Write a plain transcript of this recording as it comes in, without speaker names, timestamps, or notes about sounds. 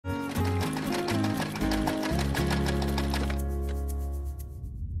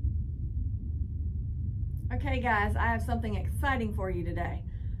Okay guys, I have something exciting for you today.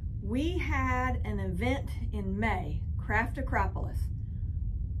 We had an event in May, Craft Acropolis.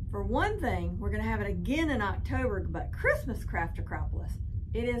 For one thing, we're going to have it again in October, but Christmas Craft Acropolis.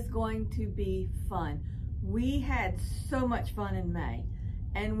 It is going to be fun. We had so much fun in May,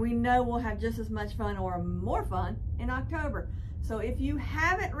 and we know we'll have just as much fun or more fun in October. So if you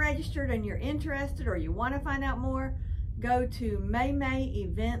haven't registered and you're interested or you want to find out more, go to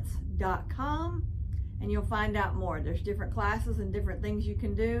maymayevents.com and you'll find out more. There's different classes and different things you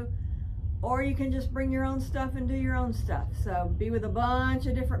can do, or you can just bring your own stuff and do your own stuff. So be with a bunch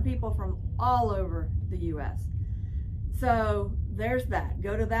of different people from all over the US. So there's that.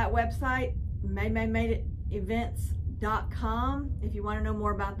 Go to that website, maymayevents.com, if you want to know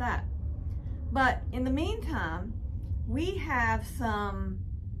more about that. But in the meantime, we have some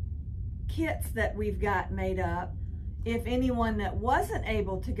kits that we've got made up if anyone that wasn't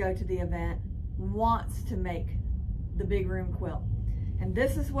able to go to the event wants to make the big room quilt. And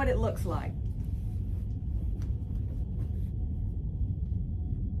this is what it looks like.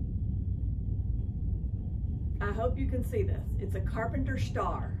 I hope you can see this. It's a carpenter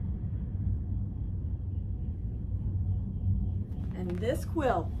star. And this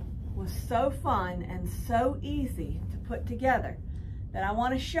quilt was so fun and so easy to put together that I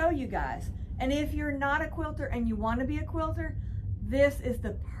want to show you guys. And if you're not a quilter and you want to be a quilter, this is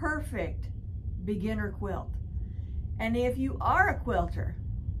the perfect beginner quilt. And if you are a quilter,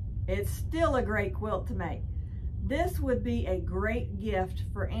 it's still a great quilt to make. This would be a great gift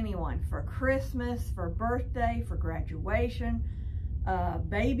for anyone, for Christmas, for birthday, for graduation,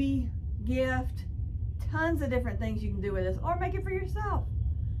 baby gift, tons of different things you can do with this, or make it for yourself.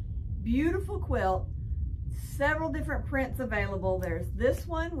 Beautiful quilt, several different prints available. There's this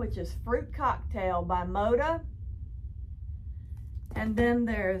one, which is Fruit Cocktail by Moda. And then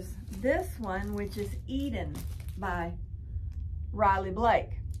there's this one, which is Eden by Riley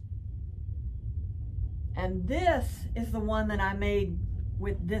Blake. And this is the one that I made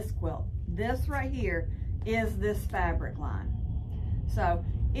with this quilt. This right here is this fabric line. So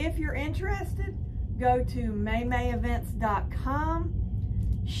if you're interested, go to maymayevents.com.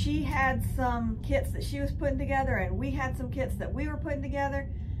 She had some kits that she was putting together, and we had some kits that we were putting together,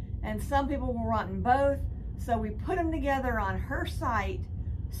 and some people were wanting both. So we put them together on her site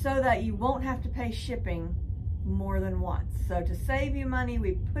so that you won't have to pay shipping more than once. So to save you money,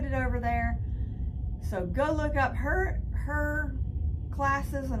 we put it over there. So go look up her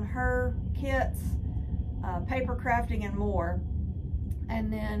classes and her kits, paper crafting and more.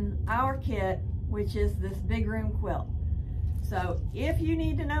 And then our kit, which is this big room quilt. So if you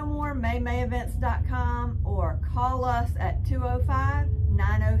need to know more, maymayevents.com, or call us at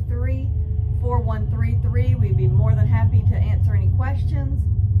 205-903-4133. We'd be more than happy to answer any questions.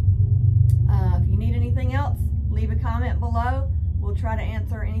 If you need anything else, leave a comment below. We'll try to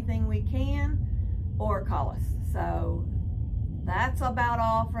answer anything we can, or call us. So that's about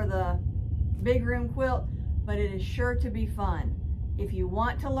all for the big room quilt, but it is sure to be fun. If you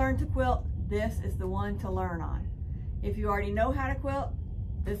want to learn to quilt, this is the one to learn on. If you already know how to quilt,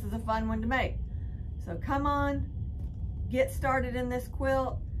 this is a fun one to make. So come on, get started in this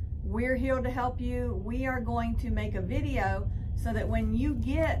quilt. We're here to help you. We are going to make a video so that when you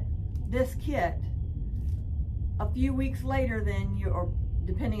get this kit a few weeks later, then or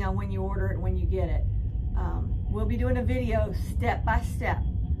depending on when you order it, when you get it, we'll be doing a video step by step.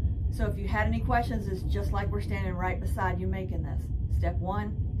 So if you had any questions, it's just like we're standing right beside you making this. Step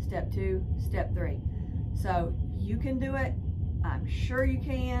 1, step 2, step 3. So you can do it. I'm sure you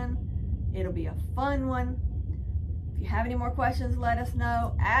can. It'll be a fun one. If you have any more questions, let us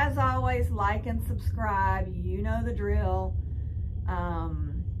know. As always, like and subscribe. You know the drill.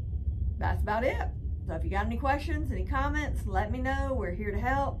 That's about it. So if you got any questions, any comments, let me know. We're here to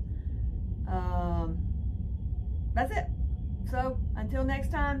help. That's it. So until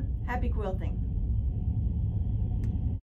next time, happy quilting.